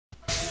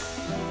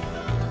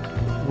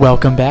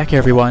Welcome back,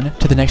 everyone,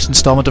 to the next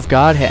installment of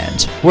God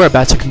Hand. We're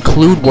about to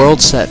conclude World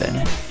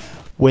 7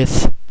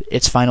 with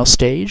its final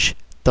stage,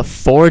 the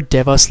Four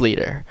Devas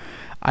leader.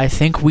 I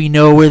think we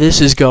know where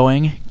this is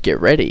going. Get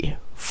ready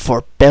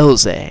for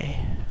Belze.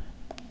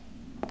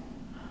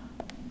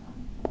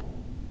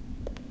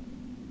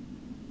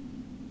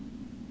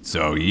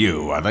 So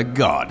you are the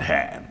God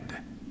Hand.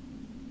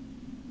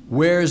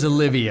 Where's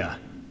Olivia?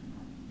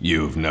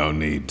 You've no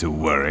need to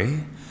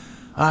worry.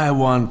 I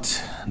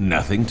want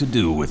nothing to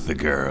do with the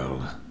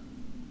girl.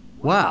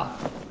 Wow,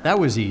 that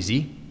was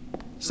easy.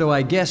 So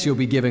I guess you'll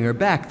be giving her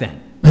back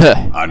then.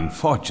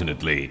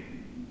 Unfortunately,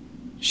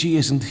 she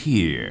isn't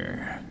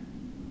here.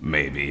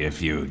 Maybe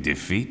if you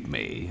defeat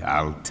me,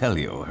 I'll tell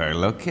you her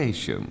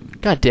location.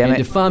 God damn And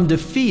it. if I'm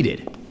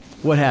defeated,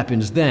 what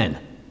happens then?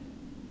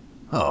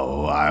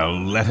 Oh,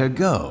 I'll let her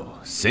go,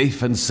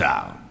 safe and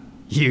sound.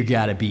 You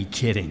gotta be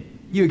kidding.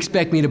 You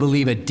expect me to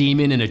believe a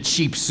demon in a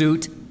cheap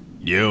suit?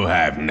 You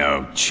have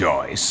no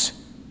choice.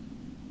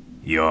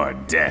 Your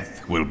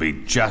death will be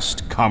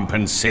just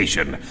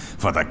compensation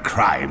for the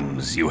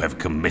crimes you have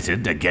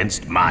committed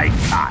against my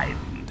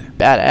kind.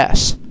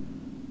 Badass.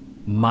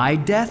 My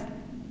death?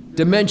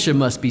 Dementia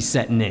must be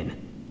setting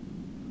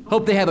in.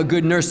 Hope they have a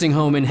good nursing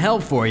home in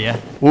hell for you.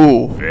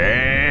 Ooh.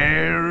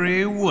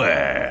 Very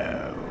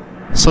well.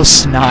 So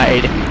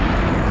snide.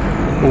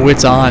 Ooh,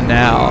 it's on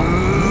now.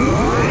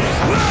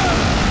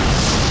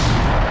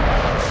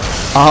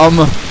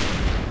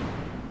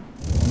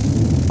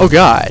 Oh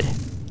god.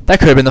 That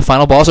could have been the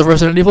final boss of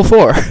Resident Evil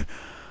 4.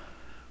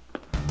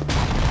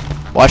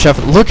 Watch out.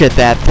 Look at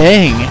that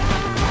thing.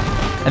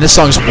 And this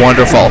song's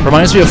wonderful.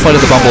 Reminds me of Flight of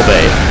the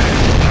Bumblebee.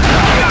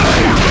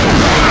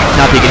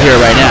 Not that you can hear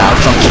it right now,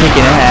 because I'm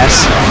kicking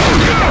ass.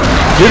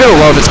 You're gonna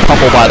love its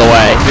pummel, by the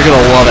way. You're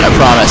gonna love it, I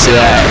promise you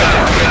that.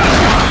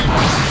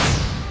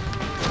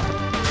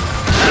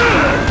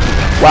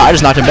 Wow, I just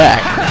knocked him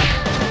back.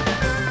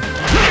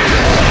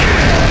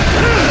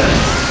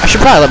 I should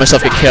probably let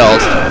myself get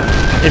killed.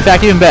 In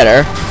fact, even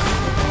better.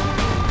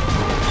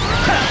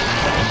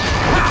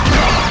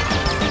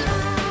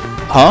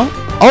 Huh?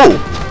 Oh!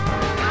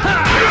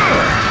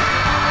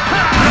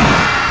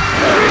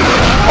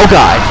 Oh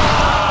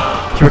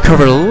god. He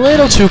recovered a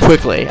little too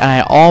quickly, and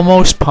I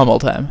almost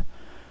pummeled him.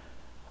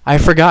 I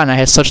had forgotten I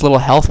had such little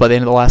health by the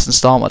end of the last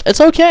installment. It's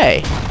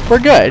okay. We're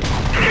good.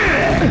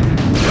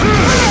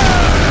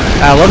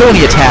 I love it when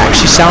he attacks.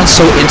 She sounds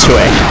so into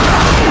it.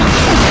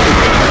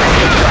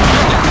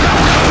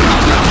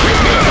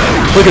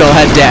 Look at all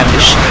that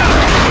damage.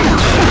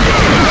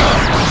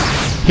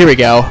 Here we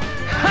go.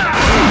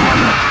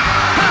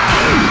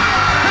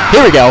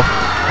 Here we go.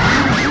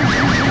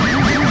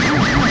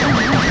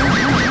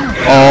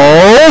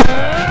 Oh!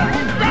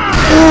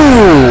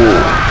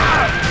 Ooh!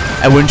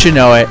 And wouldn't you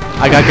know it,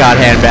 I got God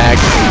Hand back.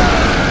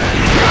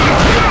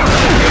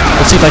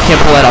 Let's see if I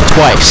can't pull that off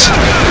twice.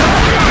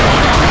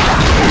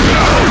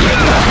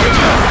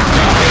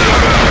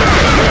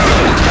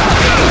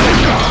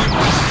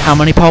 How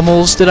many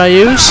pummels did I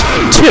use?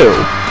 2.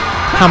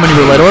 How many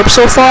roulette orbs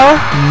so far?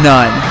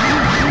 None.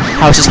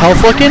 How's his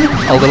health looking?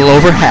 A little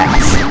over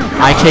half.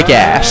 I kick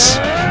ass.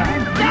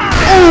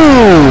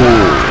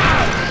 Ooh!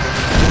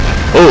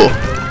 Ooh.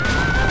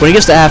 When he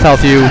gets to half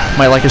health, you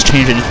might like his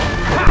change in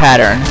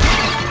pattern.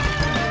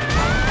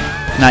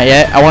 Not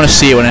yet? I want to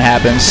see it when it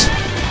happens.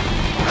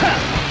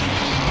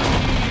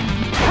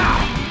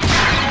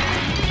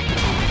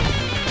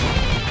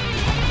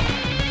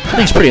 I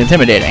think it's pretty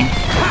intimidating.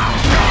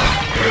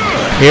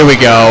 Here we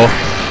go.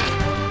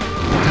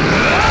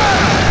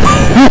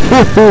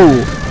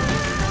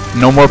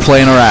 No more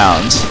playing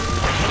around.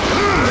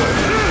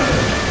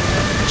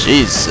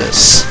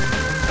 Jesus.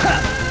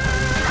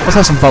 Let's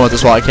have some fun with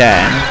this while I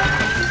can.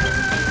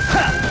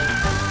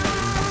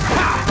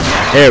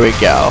 There we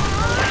go.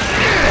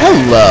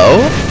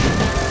 Hello.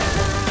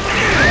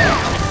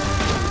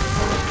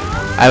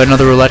 I have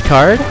another roulette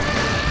card.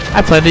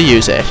 I plan to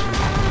use it.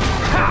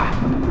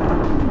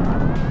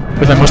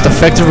 With my most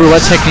effective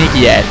roulette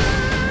technique yet.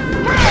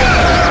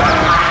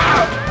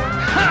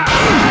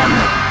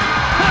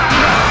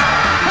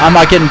 I'm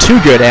not getting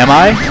too good, am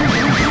I?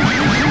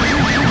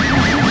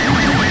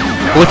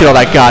 Look at all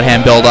that God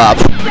Hand build up.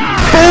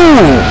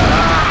 Boom!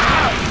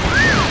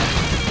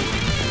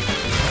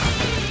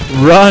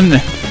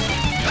 Run!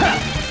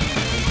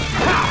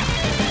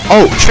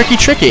 Oh,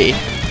 tricky.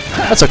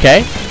 That's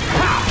okay.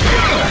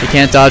 You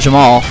can't dodge them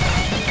all.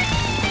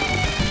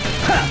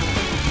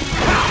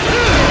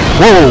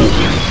 Whoa!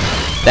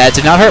 That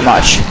did not hurt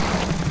much.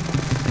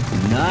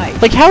 Nice.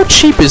 Like, how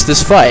cheap is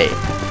this fight?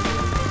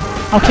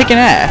 I'm kicking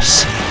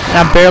ass.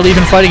 And I'm barely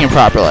even fighting him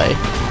properly.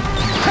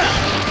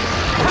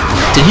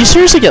 Did he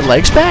seriously get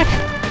legs back?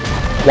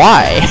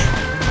 Why?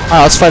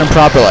 Alright, let's fight him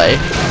properly.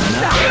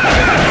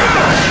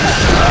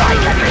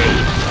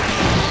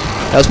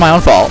 That was my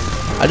own fault.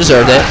 I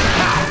deserved it.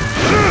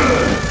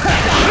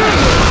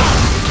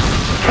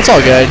 That's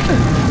all good.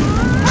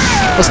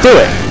 Let's do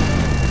it.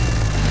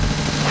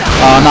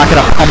 I'm not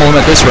gonna pummel him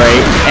at this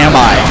rate, am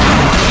I?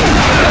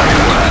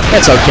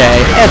 It's okay.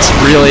 It's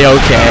really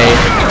okay.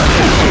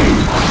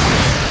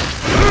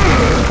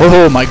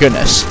 Oh my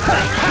goodness.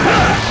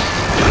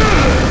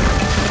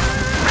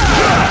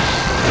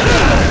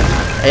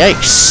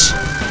 Yikes.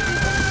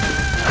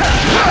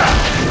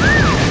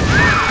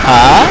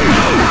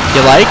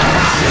 You like?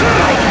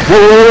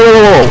 Whoa, whoa,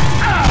 whoa, whoa.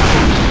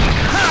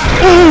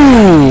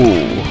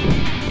 Ooh.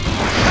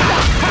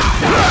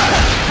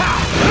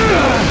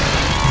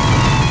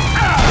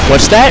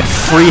 What's that?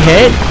 Free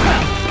hit?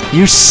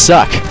 You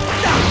suck.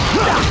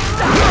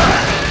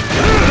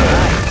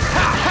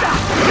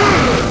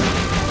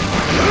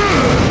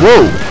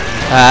 Whoa.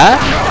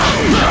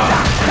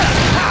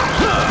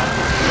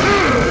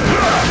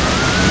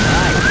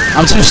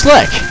 I'm too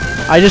slick.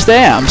 I just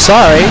am.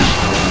 Sorry.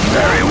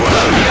 Very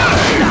well.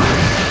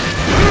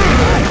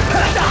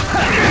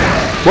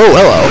 Whoa,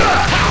 hello.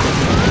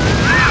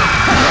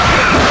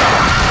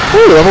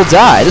 Ooh, level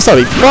die. This ought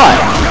to be fun.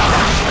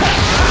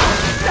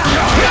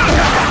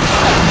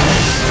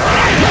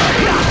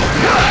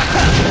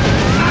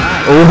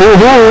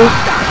 Ooh.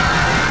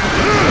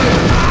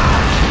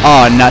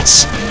 Oh,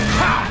 nuts.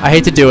 I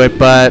hate to do it,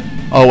 but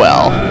oh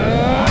well.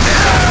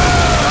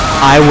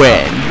 I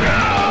win.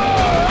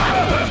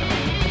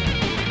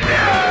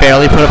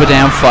 Barely put up a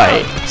damn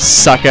fight.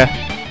 Sucker.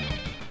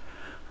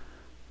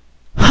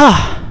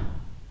 Ha.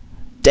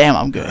 Damn,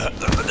 I'm good.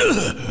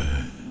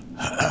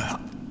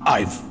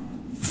 I've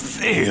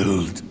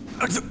failed.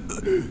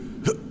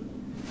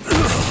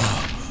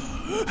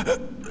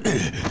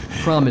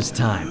 Promise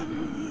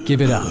time.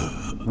 Give it up.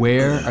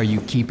 Where are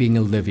you keeping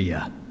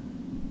Olivia?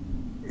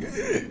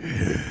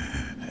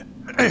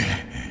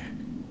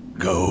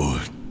 Go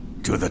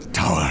to the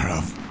Tower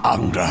of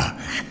Angra.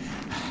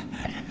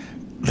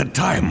 The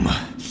time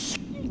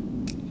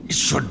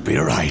should be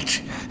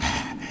right.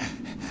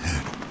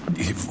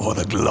 For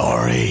the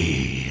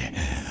glory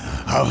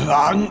of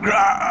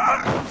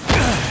Angra.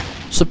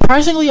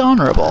 Surprisingly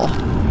honorable.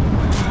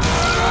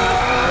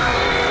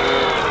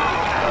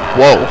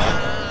 Whoa.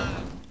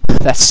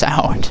 That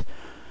sound.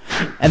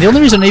 And the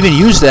only reason I even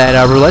used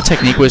that roulette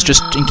technique was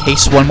just in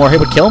case one more hit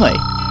would kill me.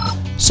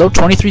 So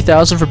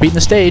 23,000 for beating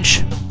the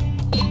stage.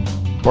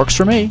 Works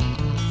for me.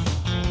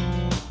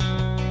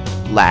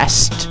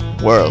 Last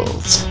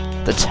world.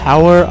 The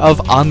Tower of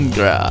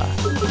Angra.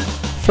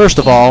 First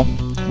of all,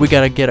 we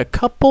gotta get a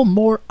couple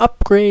more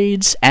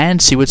upgrades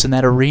and see what's in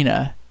that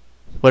arena.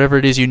 Whatever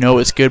it is you know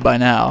is good by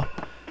now.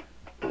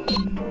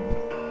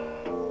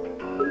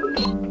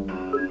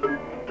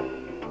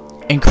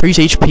 Increase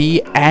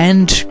HP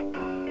and...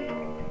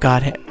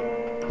 God...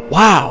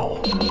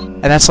 Wow!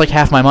 And that's like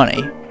half my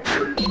money.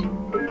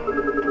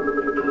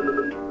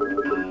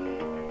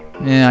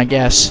 Yeah, I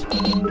guess.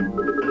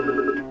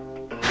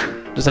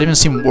 Does that even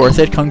seem worth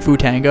it, Kung Fu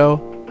Tango?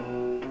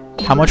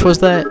 How much was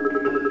that?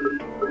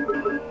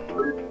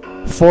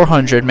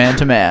 400 man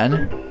to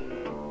man.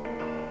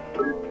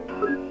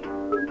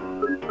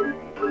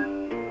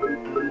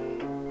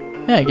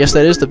 Yeah, I guess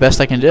that is the best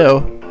I can do.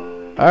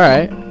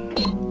 Alright.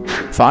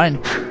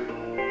 Fine.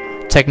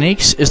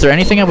 Techniques? Is there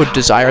anything I would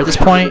desire at this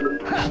point?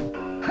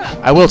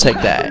 I will take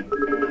that.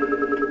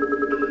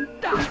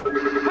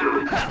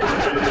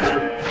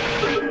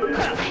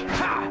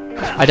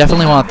 I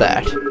definitely want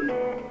that.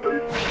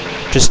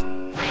 Just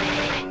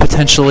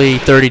potentially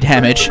 30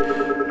 damage.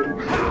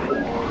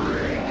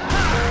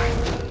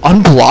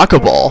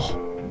 Unblockable.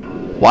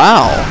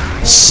 Wow.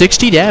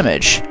 60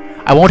 damage.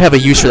 I won't have a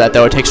use for that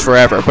though, it takes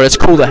forever, but it's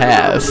cool to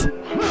have.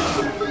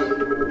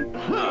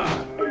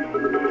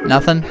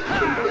 Nothing?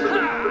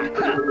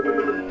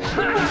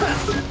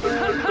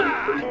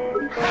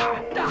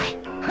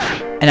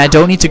 And I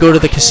don't need to go to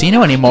the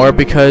casino anymore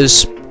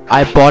because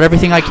I bought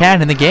everything I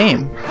can in the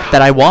game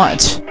that I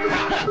want.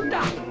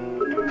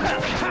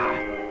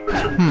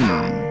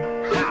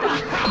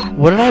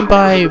 What did I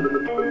buy?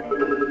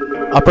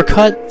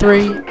 Uppercut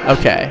 3?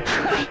 Okay.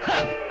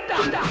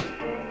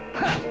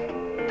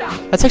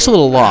 That takes a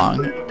little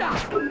long.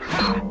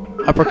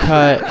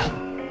 Uppercut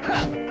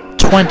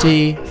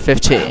 20,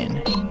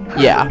 15.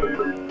 Yeah.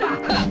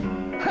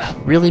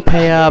 Really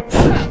pay up.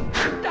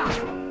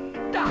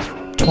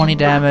 20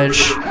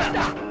 damage.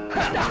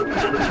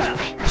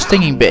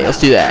 Stinging bait, let's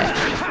do that.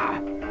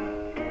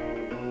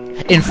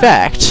 In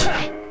fact,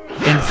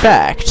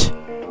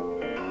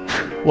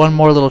 one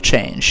more little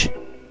change.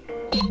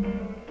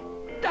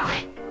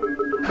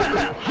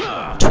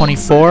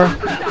 24,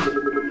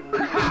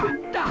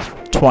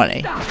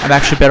 20. I'm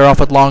actually better off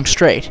with long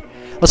straight.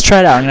 Let's try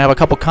it out. I'm gonna have a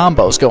couple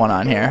combos going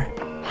on here.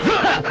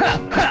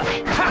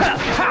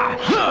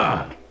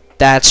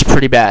 That's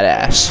pretty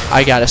badass,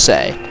 I gotta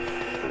say.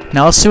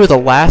 Now let's see where the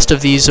last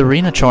of these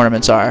arena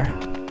tournaments are.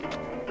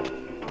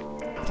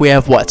 We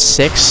have what,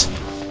 6?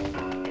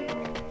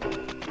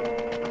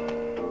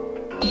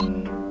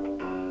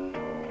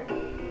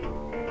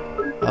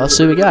 Let's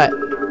see what we got.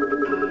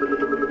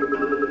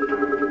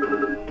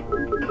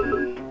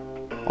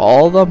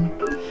 All of them?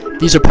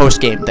 These are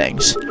post-game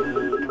things.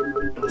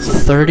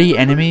 30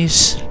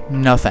 enemies?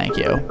 No thank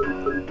you.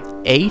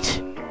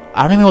 8?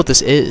 I don't even know what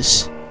this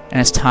is. And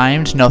it's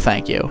timed? No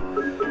thank you.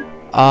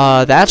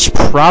 That's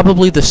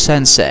probably the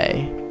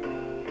sensei.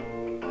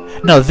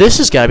 No, this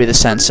has got to be the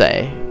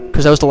sensei.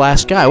 Because that was the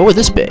last guy. What would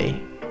this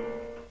be?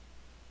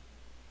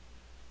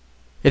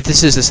 If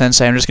this is the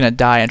sensei, I'm just going to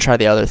die and try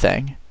the other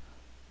thing.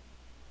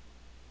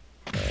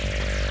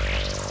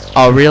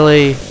 Oh,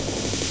 really?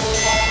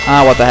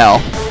 Ah, what the hell.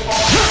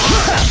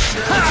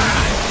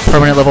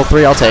 Permanent level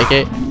 3, I'll take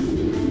it.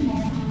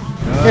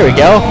 Here we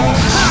go.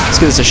 Let's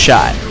give this a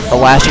shot. The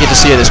last you get to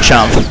see of this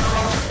chump.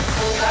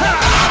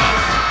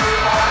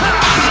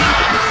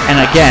 And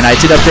again, I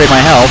did upgrade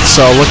my health,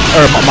 so look,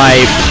 or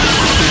my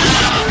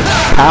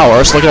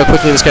power, so look at how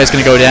quickly this guy's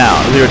gonna go down.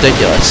 It'll be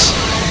ridiculous.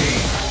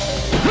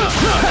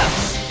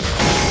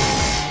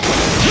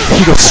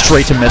 He goes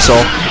straight to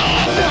missile.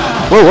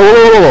 Whoa, whoa,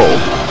 whoa, whoa, whoa.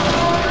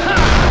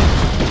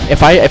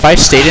 If I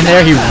stayed in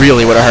there, he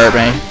really would have hurt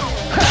me.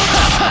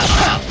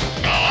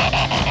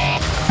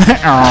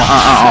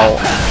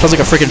 Sounds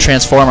like a freaking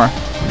transformer.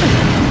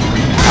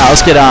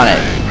 Let's get on it.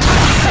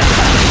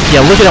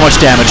 Yeah, look at how much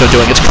damage I'm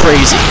doing. It's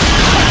crazy.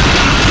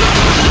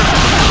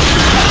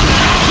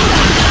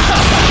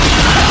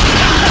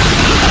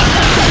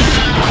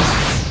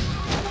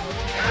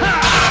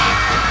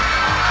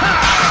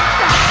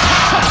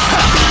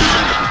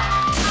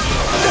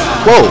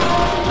 Whoa!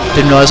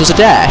 Didn't realize it was a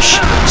dash.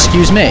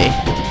 Excuse me.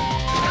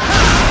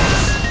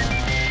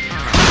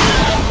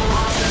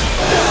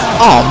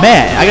 Oh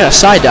man, I gotta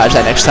side dodge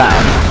that next time.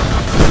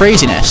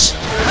 Craziness.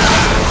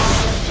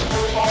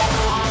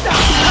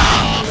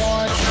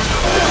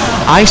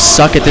 I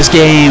suck at this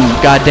game.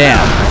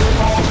 Goddamn.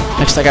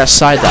 Next I gotta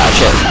side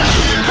dodge it.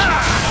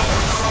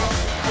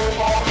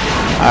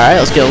 Alright,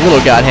 let's get a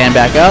little god hand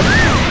back up.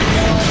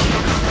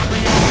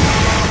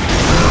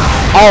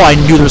 Oh, I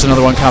knew there was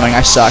another one coming.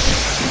 I suck.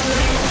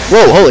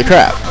 Whoa, holy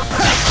crap.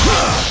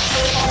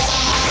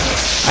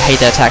 I hate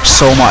that attack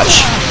so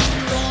much.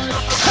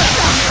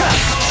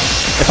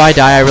 If I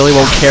die, I really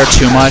won't care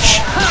too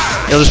much.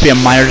 It'll just be a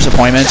minor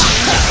disappointment.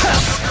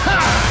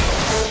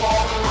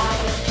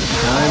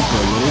 Time for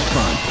a little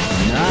fun.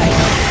 Nice.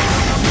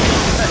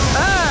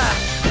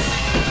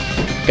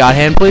 God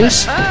hand,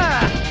 please.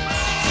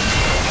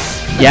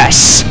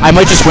 Yes! I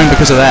might just win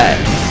because of that.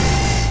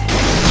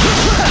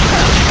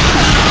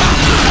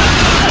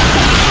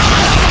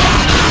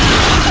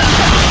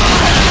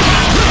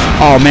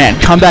 Oh man,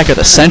 comeback of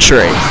the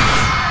century.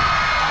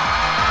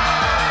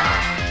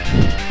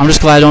 I'm just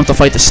glad I don't have to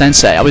fight the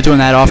sensei. I'll be doing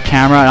that off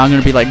camera and I'm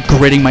going to be like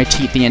gritting my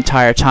teeth the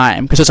entire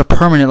time. Because it's a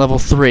permanent level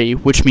 3,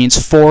 which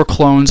means 4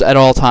 clones at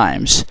all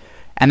times.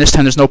 And this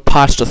time there's no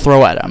pots to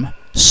throw at him.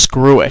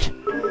 Screw it.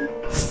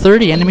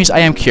 30 enemies? I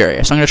am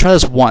curious. I'm going to try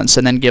this once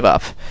and then give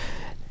up.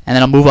 And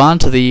then I'll move on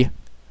to the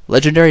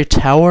legendary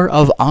Tower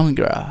of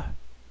Angra.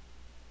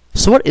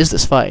 So what is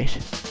this fight?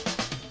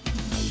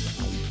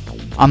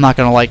 I'm not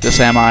gonna like this,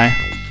 am I?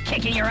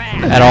 Kicking your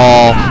ass. At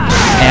all.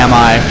 Am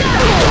I?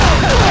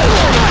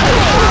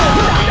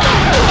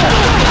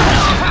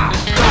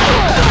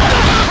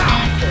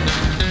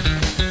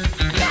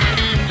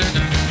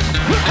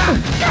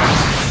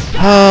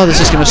 Oh, this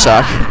is gonna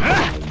suck.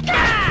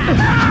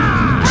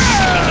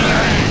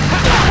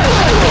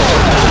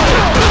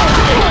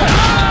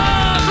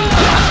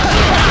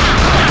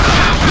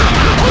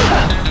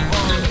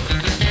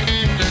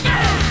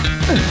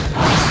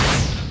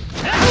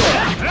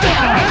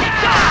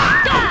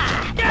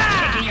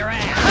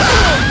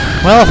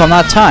 Well, if I'm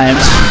not timed...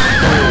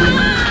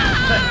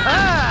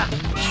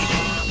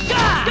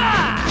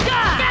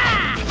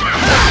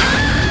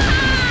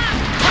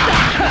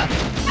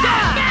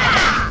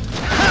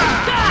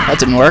 That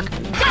didn't work.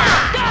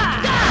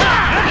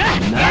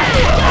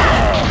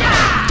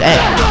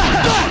 Dang.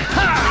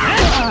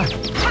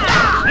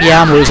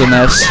 Yeah, I'm losing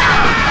this.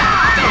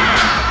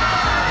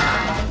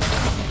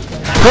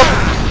 Whoop.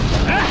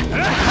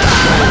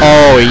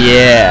 Oh,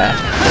 yeah.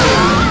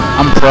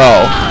 I'm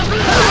pro.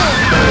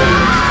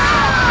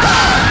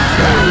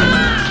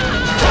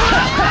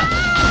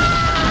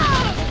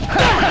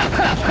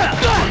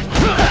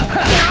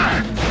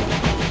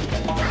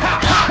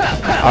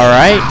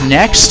 Alright,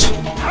 next.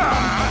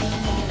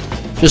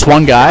 Just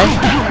one guy.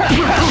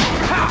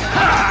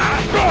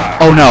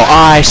 Oh no,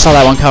 I saw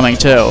that one coming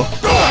too.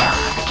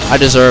 I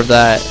deserve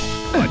that.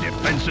 My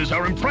defenses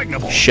are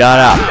impregnable. Shut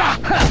up.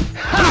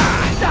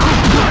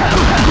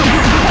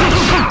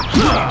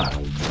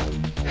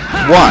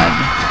 One.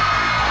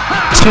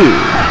 Two.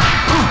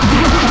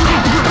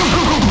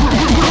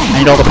 I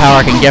need all the power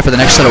I can get for the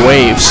next set of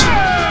waves.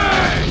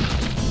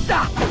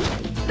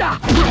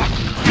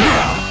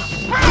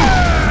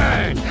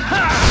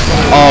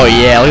 Oh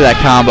yeah, look at that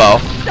combo.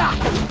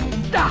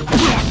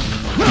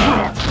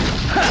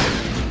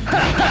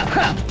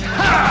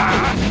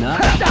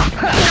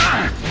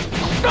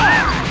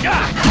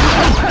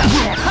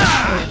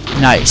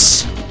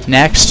 Nice.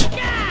 Next.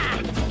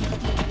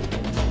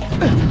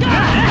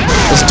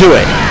 Let's do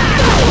it.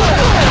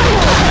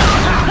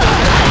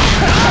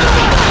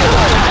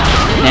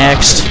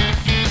 Next.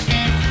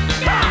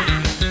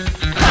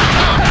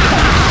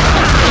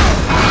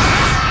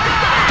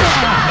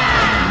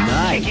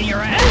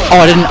 Oh,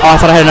 I didn't. Oh, I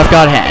thought I had enough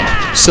God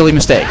Hand. Silly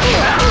mistake.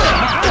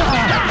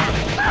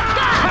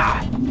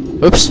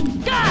 Oops.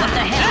 What the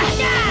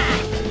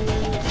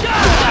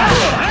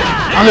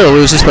I'm gonna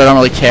lose this, but I don't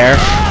really care.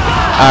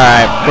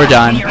 Alright, we're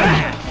done.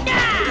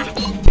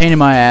 Pain in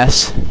my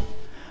ass.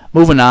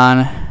 Moving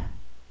on.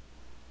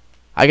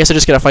 I guess I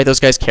just gotta fight those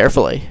guys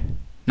carefully.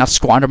 Not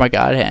squander my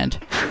god hand.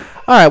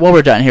 Alright, well,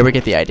 we're done here. We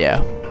get the idea.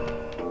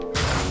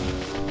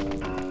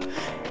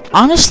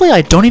 Honestly,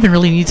 I don't even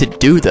really need to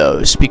do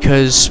those,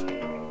 because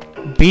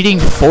beating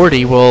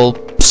 40 will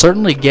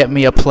certainly get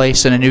me a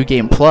place in a New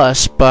Game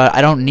Plus, but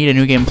I don't need a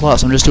New Game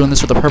Plus. I'm just doing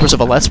this for the purpose of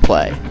a Let's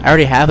Play. I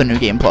already have a New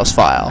Game Plus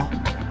file.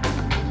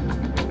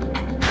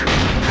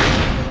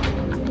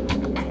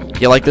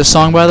 You like this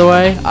song, by the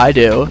way? I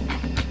do.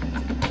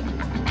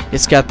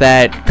 It's got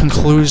that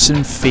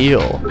conclusion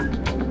feel.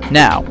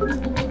 Now,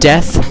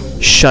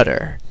 Death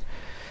Shudder.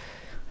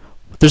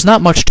 There's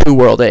not much to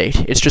World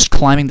 8, it's just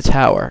climbing the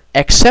tower.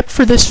 Except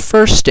for this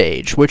first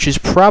stage, which is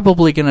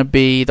probably going to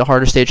be the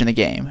hardest stage in the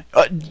game.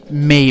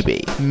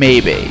 Maybe.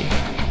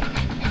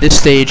 This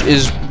stage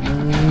is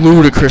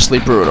ludicrously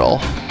brutal.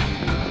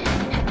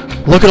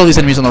 Look at all these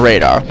enemies on the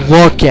radar.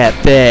 Look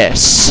at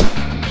this.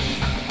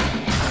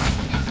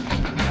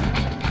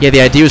 Yeah,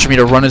 the idea was for me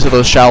to run into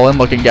those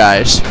Shaolin-looking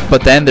guys.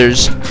 But then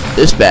there's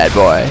this bad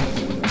boy.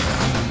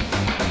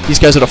 These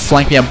guys would have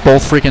flanked me on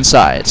both freaking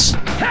sides.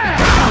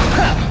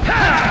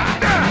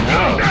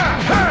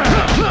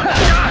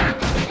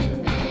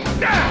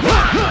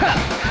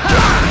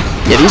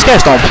 Yeah, these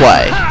guys don't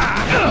play.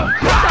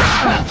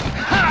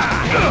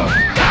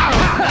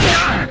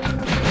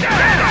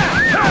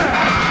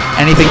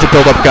 Anything to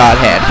build up God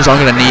Hand, because I'm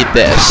going to need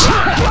this.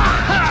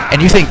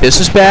 And you think this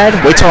is bad?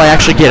 Wait till I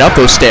actually get up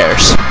those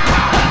stairs.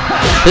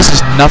 This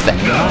is nothing.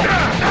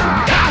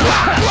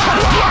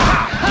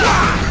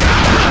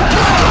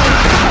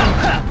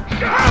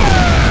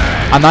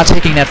 I'm not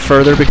taking that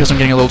further because I'm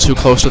getting a little too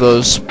close to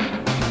those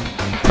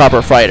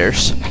proper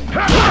fighters.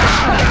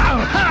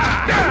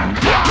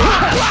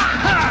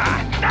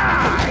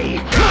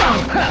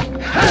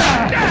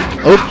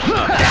 Oh.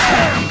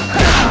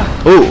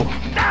 Ooh.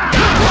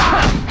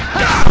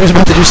 I was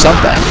about to do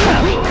something.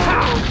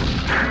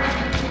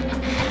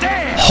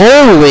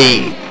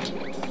 Holy.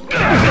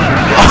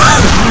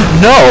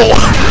 No.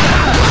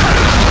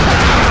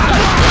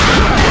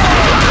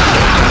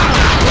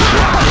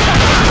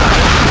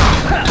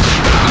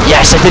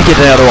 Yes, I did get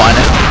another one.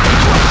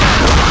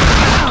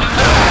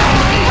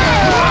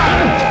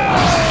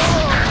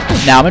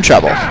 Now I'm in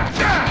trouble.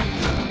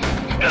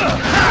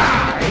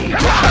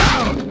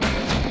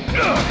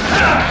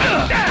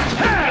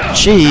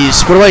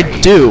 Jeez, what do I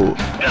do?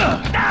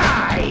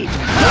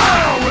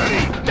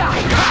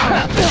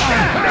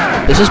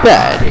 This is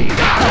bad.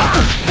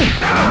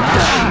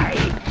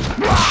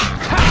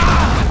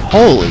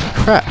 Holy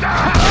crap.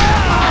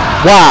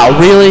 Wow,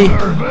 really?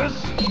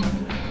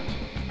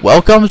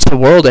 Welcome to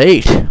World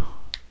 8.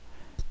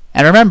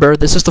 And remember,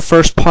 this is the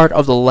first part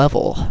of the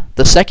level.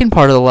 The second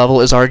part of the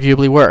level is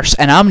arguably worse.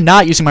 And I'm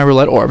not using my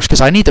roulette orbs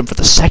because I need them for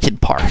the second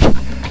part.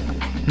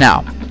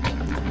 Now,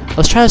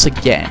 let's try this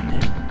again.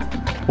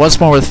 Once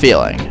more with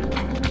feeling.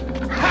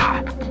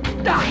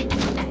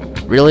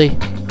 Really?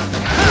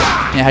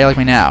 Yeah, how do you like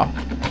me now?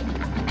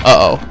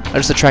 Uh-oh. I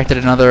just attracted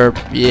another...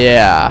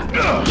 Yeah.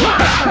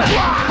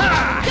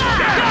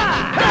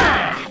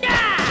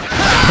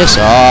 Piss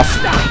off.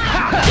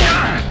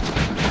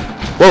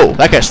 Whoa,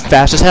 that guy's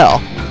fast as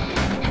hell.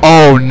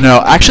 Oh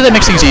no. Actually, that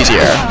makes things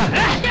easier.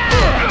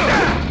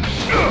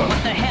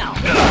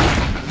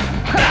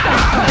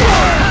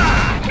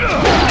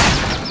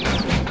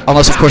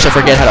 Unless, of course, I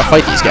forget how to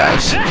fight these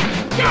guys.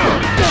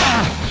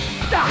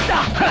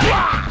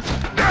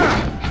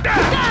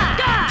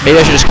 Maybe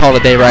I should just call it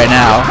a day right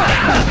now.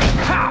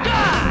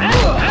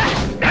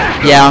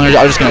 Yeah, I'm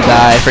just gonna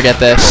die. Forget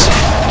this.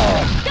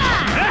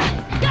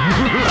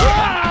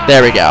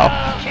 There we go.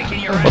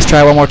 Let's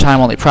try one more time,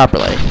 only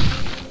properly.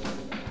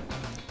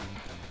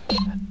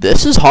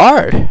 This is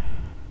hard.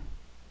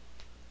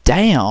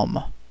 Damn.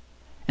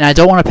 And I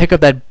don't want to pick up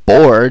that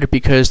board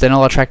because then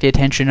I'll attract the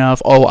attention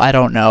of, oh, I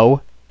don't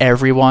know,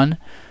 everyone.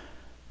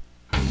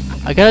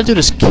 I gotta do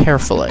this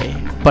carefully.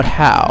 But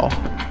how?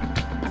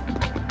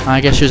 I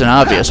guess there's an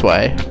obvious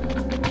way.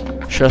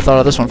 Should have thought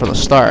of this one from the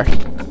start.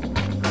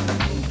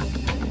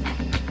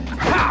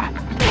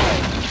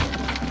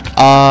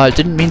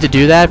 Didn't mean to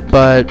do that,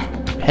 but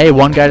hey,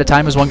 one guy at a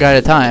time is one guy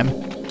at a time.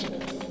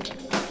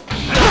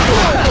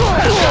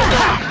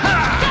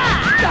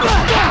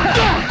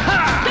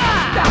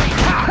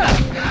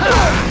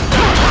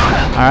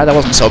 Alright, that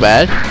wasn't so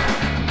bad.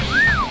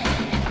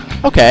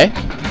 Okay.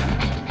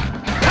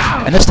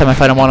 And this time I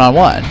fight him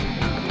one-on-one.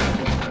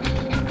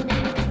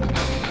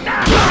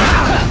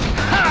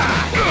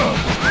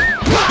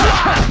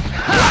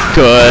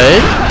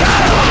 Good.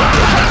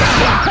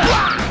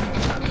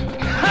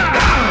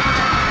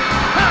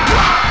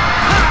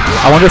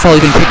 I wonder if I'll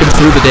even kick him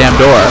through the damn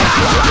door.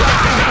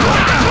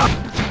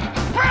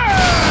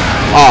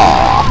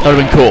 Aw, that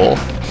would've been cool.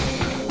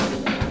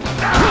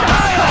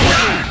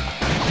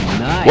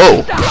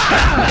 Whoa.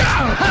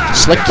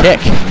 Slick kick.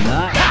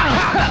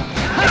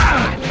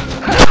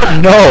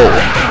 No.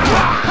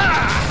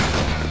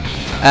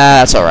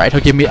 That's alright.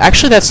 He'll give me...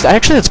 Actually, that's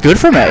good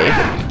for me.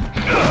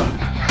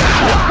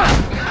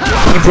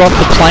 He brought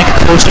the plank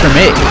close for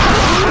me.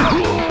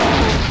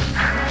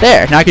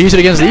 There. Now I can use it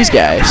against these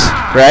guys.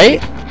 Right?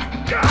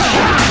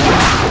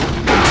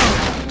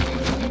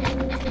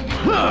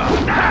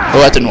 Oh,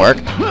 that didn't work.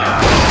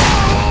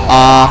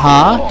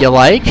 Uh-huh. You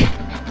like?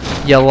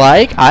 You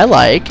like? I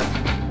like.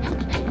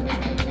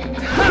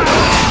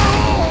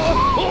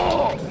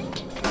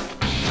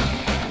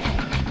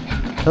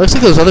 It looks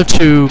like those other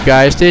two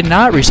guys did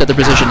not reset their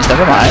positions.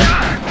 Never mind.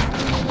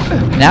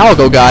 Now I'll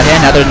go God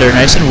Hand. Now they're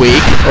nice and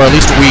weak. Or at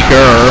least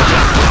weaker.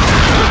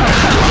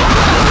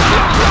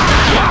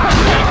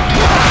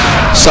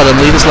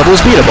 Suddenly, this level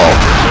is beatable.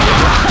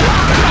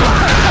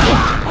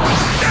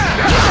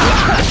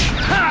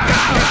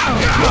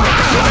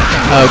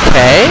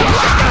 Okay.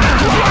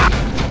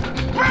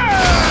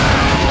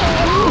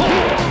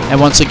 And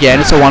once again,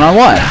 it's a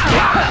one-on-one.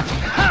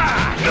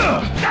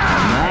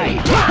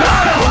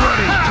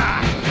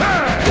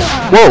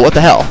 Whoa, what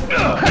the hell?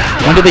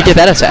 When did they get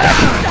that attack?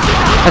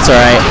 That's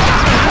alright.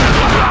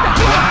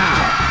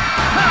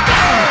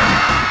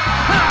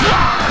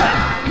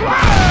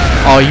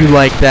 Oh, you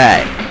like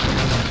that.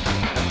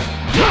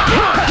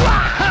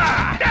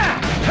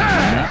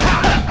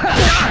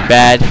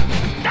 Bad.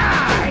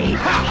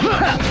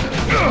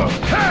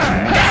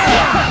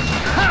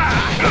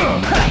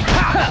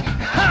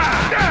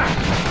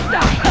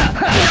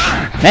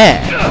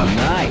 Man.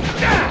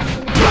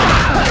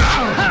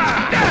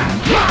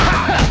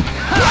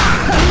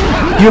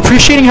 You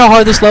appreciating how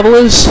hard this level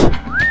is?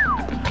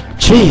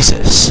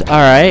 Jesus.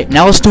 Alright,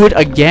 now let's do it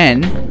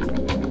again.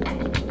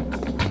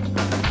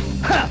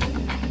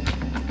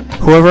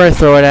 Whoever I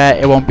throw it at,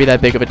 it won't be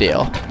that big of a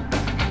deal.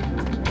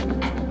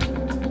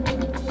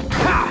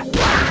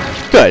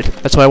 Good.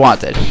 That's what I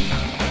wanted.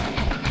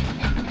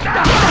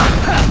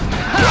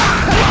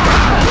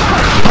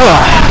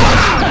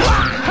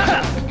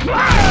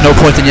 No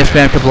point in Yip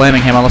Spam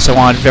kablaming him unless I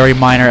wanted very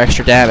minor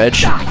extra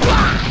damage.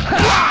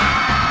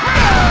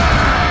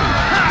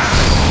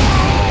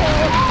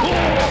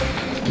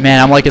 Man,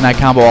 I'm liking that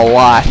combo a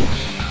lot.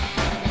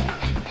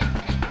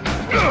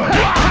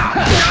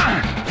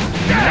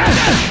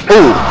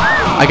 Ooh!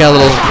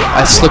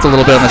 I slipped a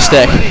little bit on the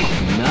stick.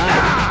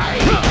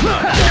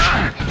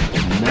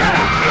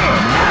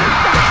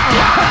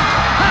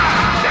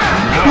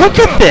 Look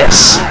at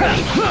this!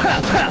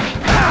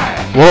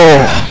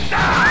 Whoa!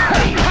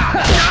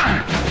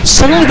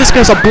 Suddenly this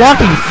guy's a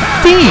blocking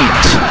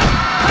fiend!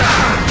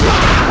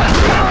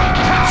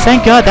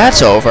 Thank God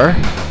that's over.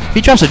 If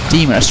he drops a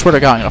demon, I swear to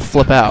God I'm gonna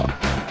flip out.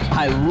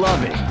 I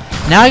love it.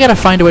 Now I gotta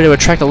find a way to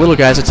attract the little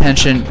guy's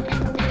attention.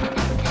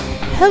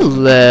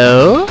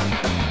 Hello?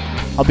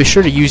 I'll be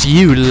sure to use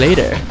you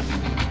later.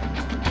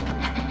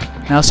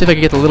 Now let's see if I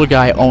can get the little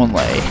guy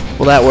only.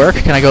 Will that work?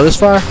 Can I go this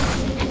far?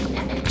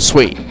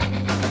 Sweet.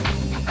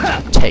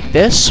 Take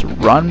this,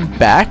 run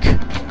back.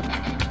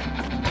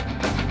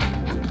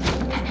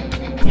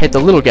 Hit the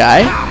little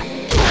guy.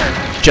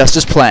 Just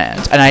as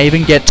planned. And I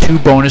even get 2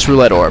 bonus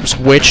roulette orbs,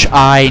 which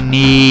I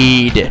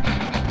need.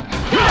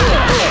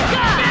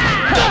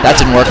 That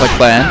didn't work like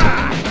planned.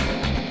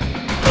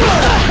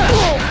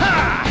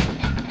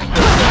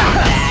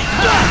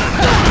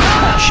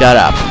 Shut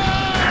up.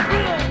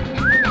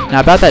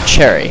 Now about that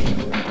cherry.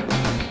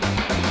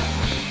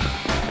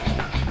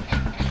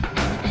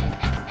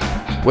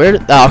 Where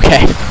did... Oh,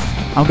 okay.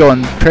 I'm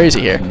going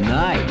crazy here.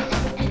 Nice.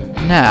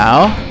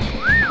 Now...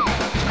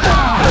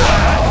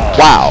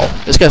 Wow,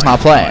 this guy's not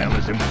playing.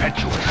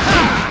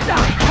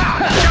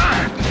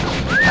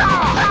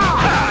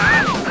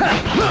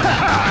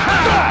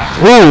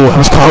 Whoa, that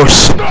was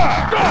close.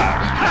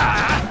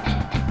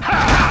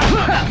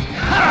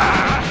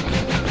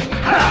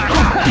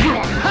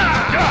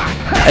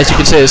 As you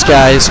can see, this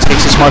guy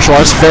takes his martial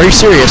arts very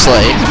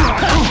seriously.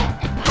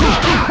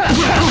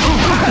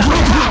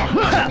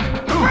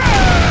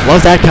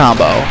 Love that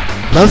combo.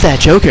 Love that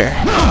Joker.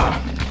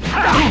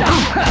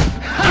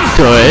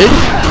 Good.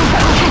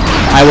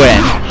 I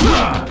win.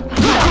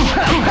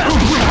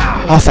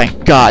 Oh,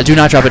 thank God. Do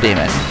not drop a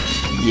demon.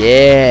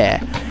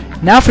 Yeah.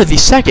 Now for the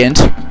second,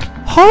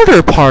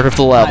 harder part of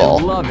the level.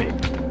 I love it.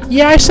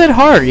 Yeah, I said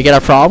harder. You got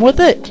a problem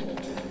with it?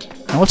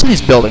 And what's in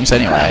these buildings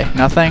anyway?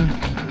 Nothing?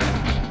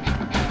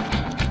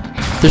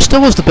 There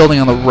still was the building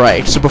on the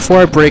right, so before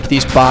I break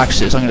these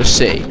boxes, I'm going to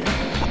see.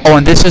 Oh,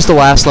 and this is the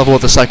last level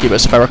of the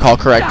succubus, if I recall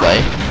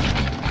correctly.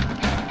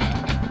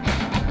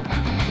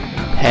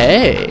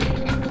 Hey.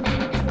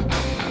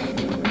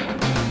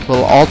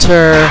 Little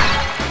altar.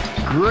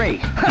 Great.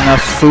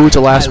 Enough food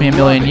to last me a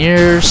million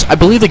years. I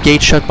believe the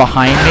gate's shut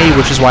behind me,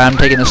 which is why I'm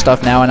taking this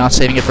stuff now and not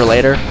saving it for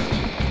later.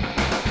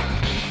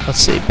 Let's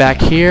see, back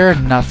here,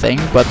 nothing,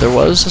 but there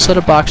was a set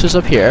of boxes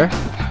up here.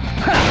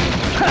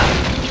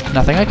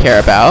 Nothing I care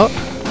about.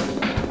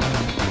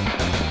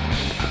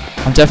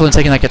 I'm definitely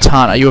taking that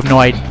katana. You have no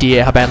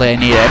idea how badly I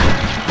need it.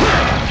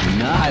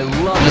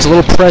 And as a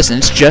little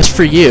present, just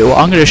for you,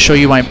 I'm going to show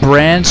you my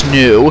brand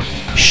new,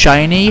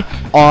 shiny,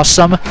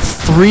 awesome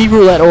 3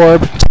 roulette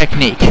orb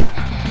technique.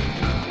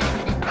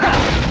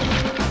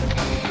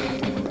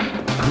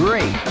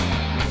 Great.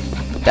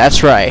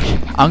 That's right.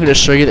 I'm gonna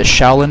show you the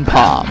Shaolin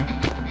Palm.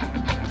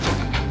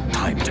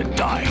 Time to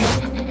die.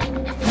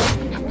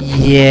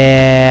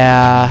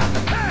 Yeah.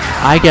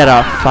 I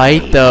gotta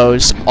fight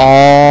those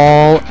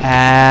all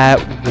at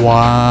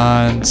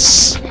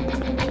once.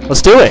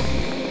 Let's do it.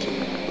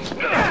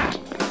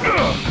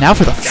 Now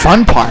for the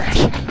fun part.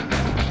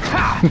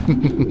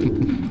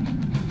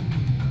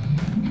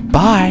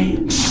 Bye.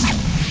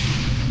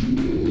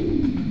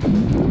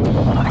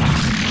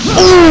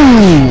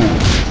 Ooh!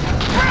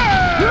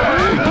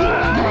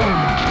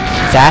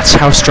 That's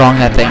how strong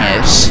that thing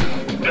is.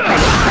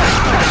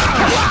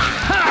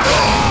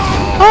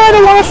 Oh, I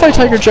don't want to fight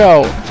Tiger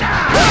Joe.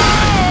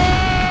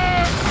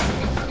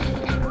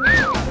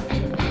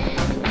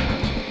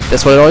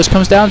 That's what it always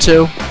comes down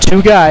to.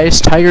 Two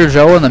guys, Tiger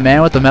Joe and the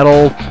man with the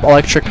metal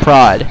electric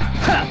prod.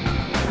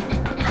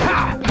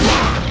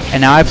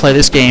 And now I play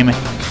this game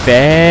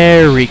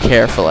very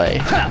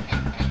carefully.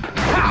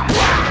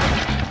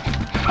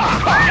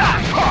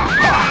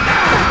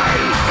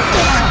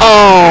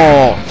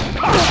 Oh!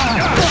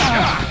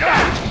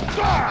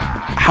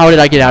 How did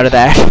I get out of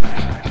that?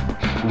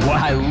 Wow,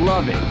 I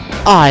love it.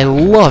 I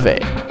love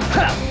it.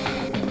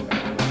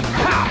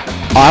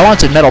 Oh, I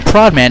wanted Metal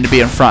Prod Man to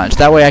be in front.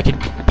 That way I could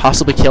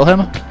possibly kill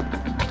him.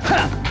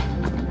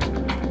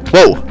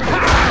 Whoa!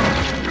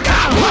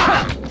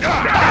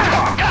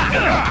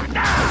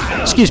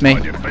 Excuse me.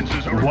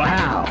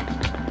 Wow.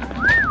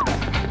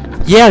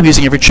 Yeah, I'm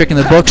using every trick in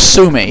the book.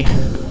 Sue me.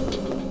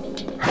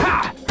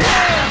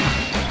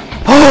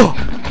 Oh!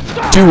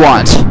 Do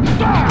want.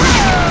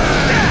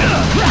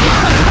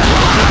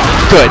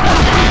 Good.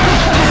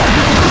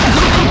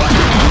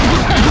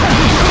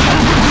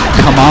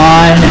 Come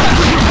on.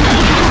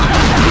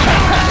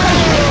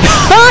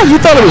 You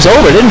thought it was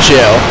over, didn't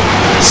you?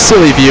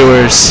 Silly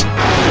viewers.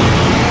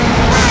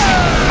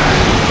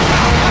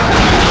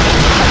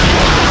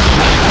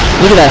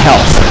 Look at that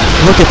health.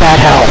 Look at that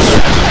health.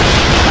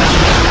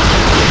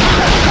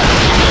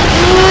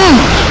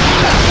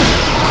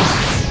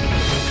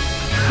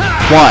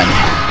 One.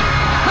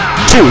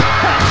 Two.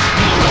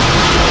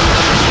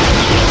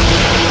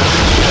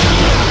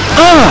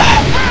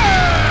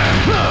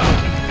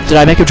 Did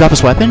I make him drop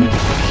his weapon?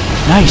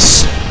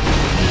 Nice.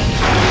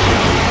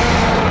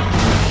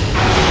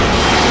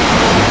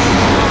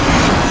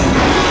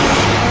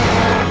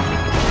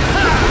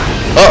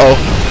 Uh-oh.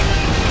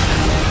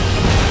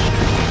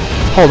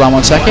 Hold on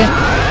one second.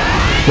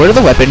 Where did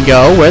the weapon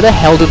go? Where the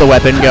hell did the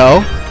weapon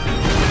go?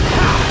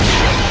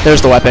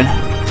 There's the weapon.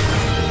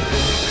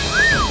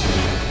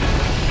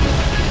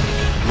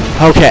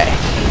 Okay.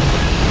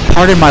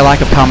 Pardon my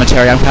lack of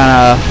commentary. I'm kind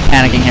of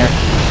panicking here.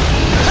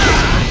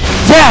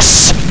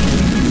 Yes!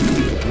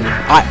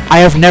 I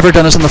have never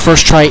done this on the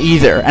first try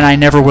either, and I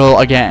never will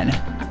again.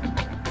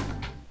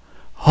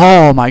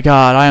 Oh my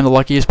god, I am the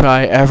luckiest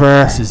guy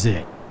ever. This is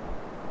it.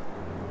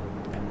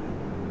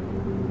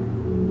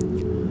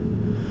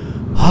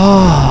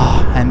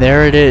 Oh, and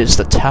there it is,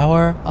 the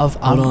Tower of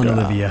Angra. Hold on,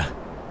 Olivia.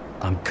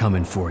 I'm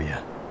coming for you.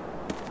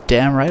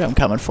 Damn right I'm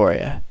coming for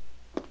you.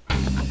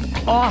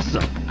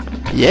 Awesome.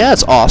 Yeah,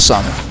 it's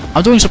awesome.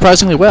 I'm doing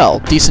surprisingly well.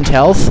 Decent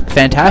health,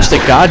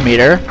 fantastic god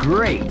meter,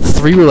 Great.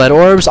 3 roulette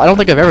orbs. I don't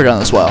think I've ever done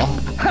this well.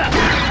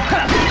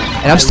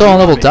 And I'm still on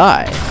level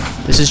die.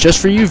 This is just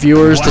for you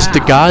viewers. Wow.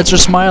 The gods are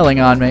smiling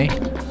on me.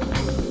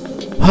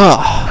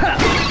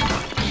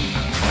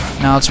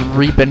 Now let's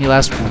reap any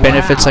last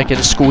benefits I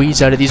can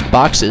squeeze out of these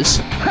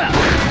boxes.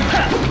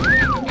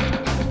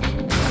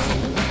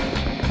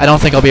 I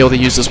don't think I'll be able to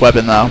use this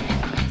weapon though.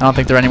 I don't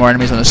think there are any more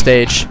enemies on the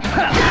stage.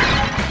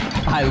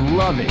 I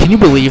love it. Can you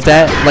believe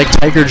that? Like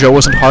Tiger Joe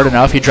wasn't hard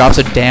enough, he drops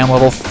a damn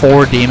level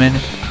 4 demon.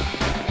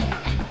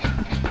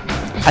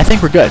 I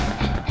think we're good.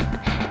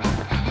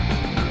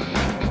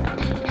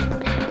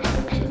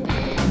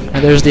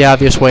 And there's the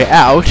obvious way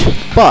out,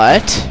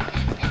 but...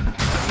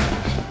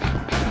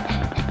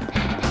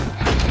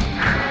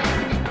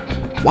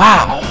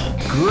 Wow!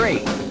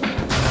 Great.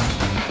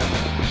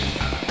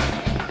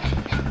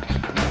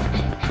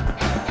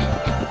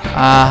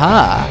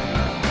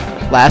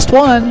 Aha! Last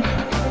one!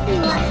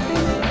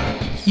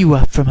 You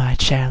up for my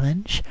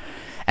challenge?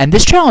 And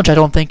this challenge I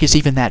don't think is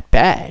even that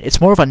bad. It's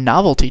more of a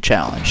novelty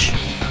challenge.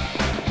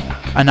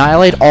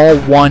 Annihilate all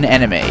one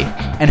enemy.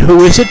 And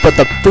who is it but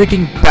the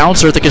freaking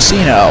bouncer at the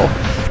casino?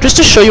 Just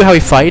to show you how he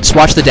fights,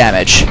 watch the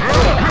damage.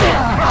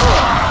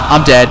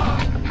 I'm dead.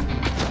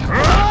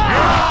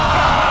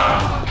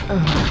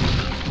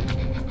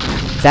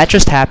 That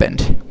just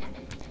happened.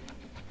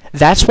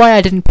 That's why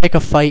I didn't pick a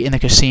fight in the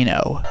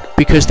casino.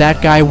 Because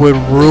that guy would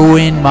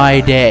ruin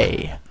my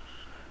day.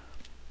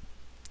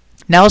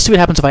 Now let's see what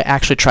happens if I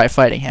actually try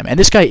fighting him. And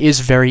this guy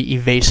is very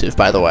evasive,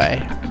 by the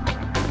way.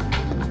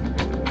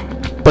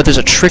 But there's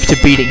a trick to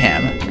beating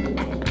him.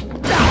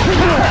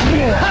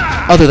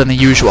 Other than the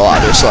usual,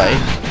 obviously.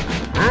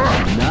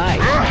 Nice.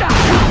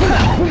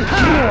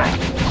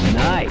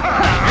 Nice.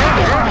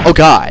 Oh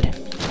god.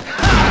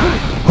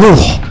 Whew.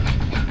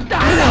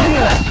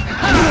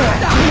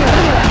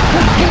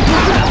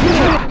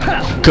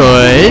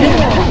 Good.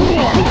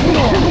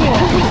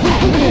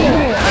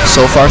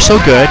 So far, so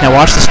good. Now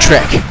watch this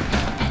trick.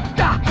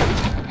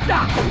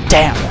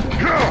 Damn.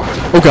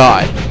 Oh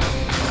god.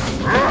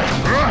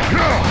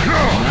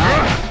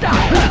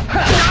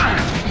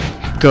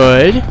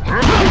 Good.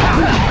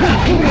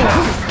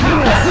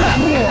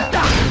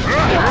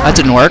 That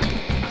didn't work.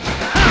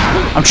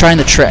 I'm trying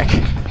the trick.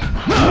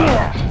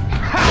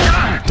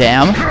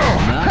 Damn.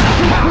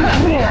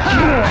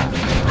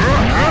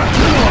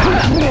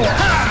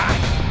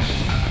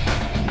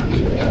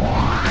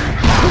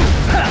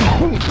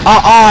 Oh,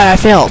 I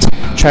failed.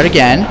 Try it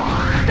again.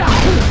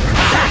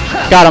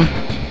 Got him.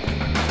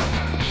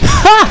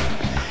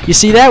 Ha! You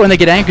see that? When they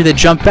get angry, they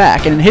jump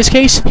back. And in his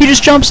case, he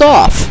just jumps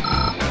off.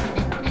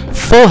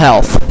 Full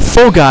health,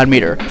 full god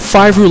meter,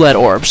 5 roulette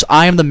orbs.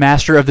 I am the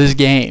master of this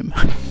game.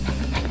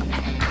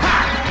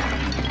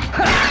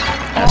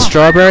 And a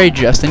strawberry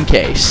just in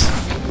case.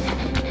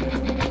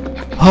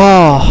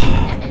 Oh.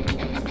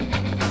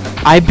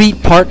 I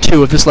beat part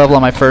 2 of this level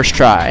on my first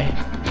try.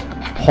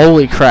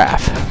 Holy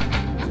crap.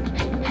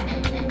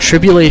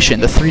 Tribulation,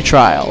 the 3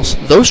 trials.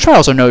 Those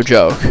trials are no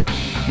joke.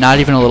 Not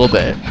even a little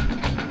bit.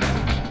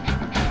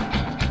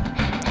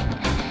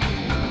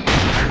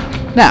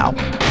 Now,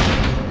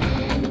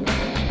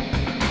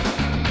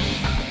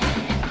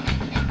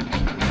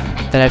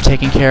 that I've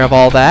taken care of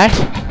all that,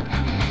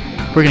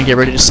 we're going to get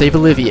ready to save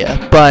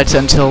Olivia. But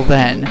until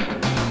then,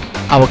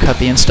 I will cut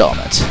the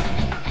installment.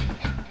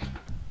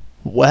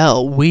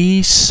 Well,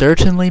 we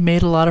certainly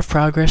made a lot of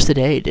progress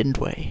today, didn't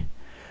we?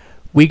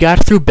 We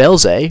got through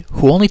Belze,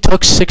 who only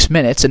took 6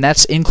 minutes, and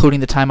that's including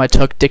the time I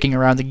took dicking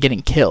around and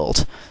getting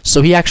killed.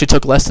 So he actually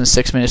took less than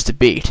 6 minutes to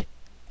beat.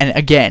 And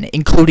again,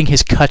 including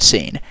his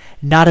cutscene.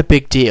 Not a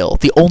big deal.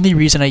 The only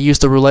reason I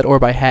used the roulette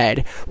orb I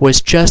had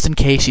was just in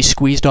case he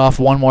squeezed off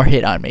one more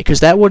hit on me, because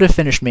that would have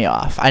finished me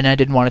off, and I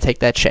didn't want to take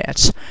that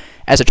chance.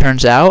 As it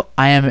turns out,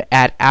 I am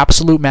at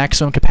absolute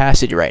maximum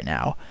capacity right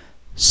now.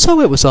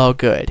 So it was all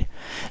good.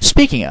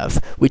 Speaking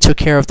of, we took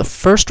care of the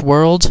first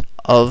level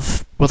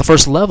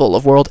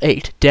of World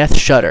 8, Death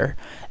Shudder.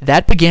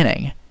 That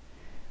beginning,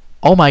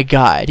 oh my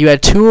god, you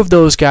had 2 of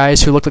those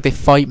guys who looked like they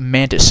fight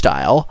Mantis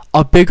style,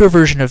 a bigger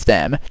version of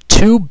them,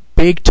 2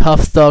 big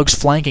tough thugs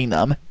flanking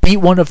them, beat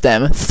one of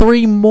them,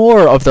 3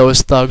 more of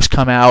those thugs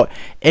come out.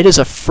 It is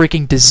a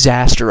freaking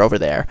disaster over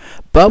there.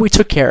 But we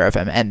took care of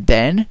him, and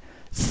then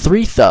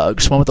 3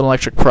 thugs, one with an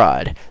electric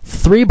prod,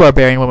 3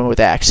 barbarian women with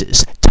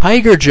axes,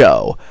 Tiger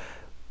Joe.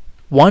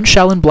 1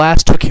 Shaolin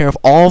Blast took care of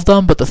all of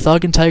them but the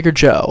thug and Tiger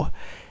Joe.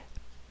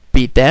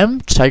 Beat them,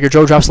 Tiger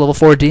Joe drops level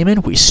 4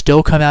 demon, we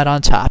still come out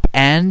on top,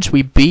 and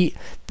we beat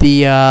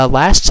the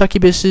last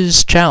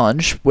Succubus's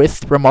challenge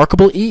with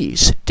remarkable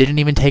ease. Didn't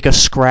even take a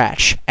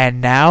scratch, and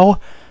now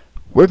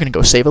we're gonna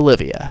go save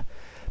Olivia.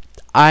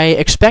 I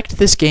expect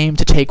this game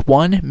to take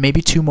 1,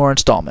 maybe 2 more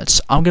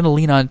installments. I'm gonna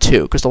lean on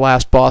 2, because the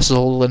last boss is a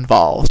little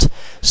involved.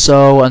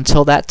 So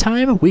until that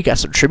time, we got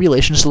some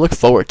tribulations to look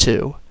forward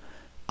to.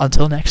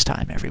 Until next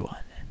time, everyone.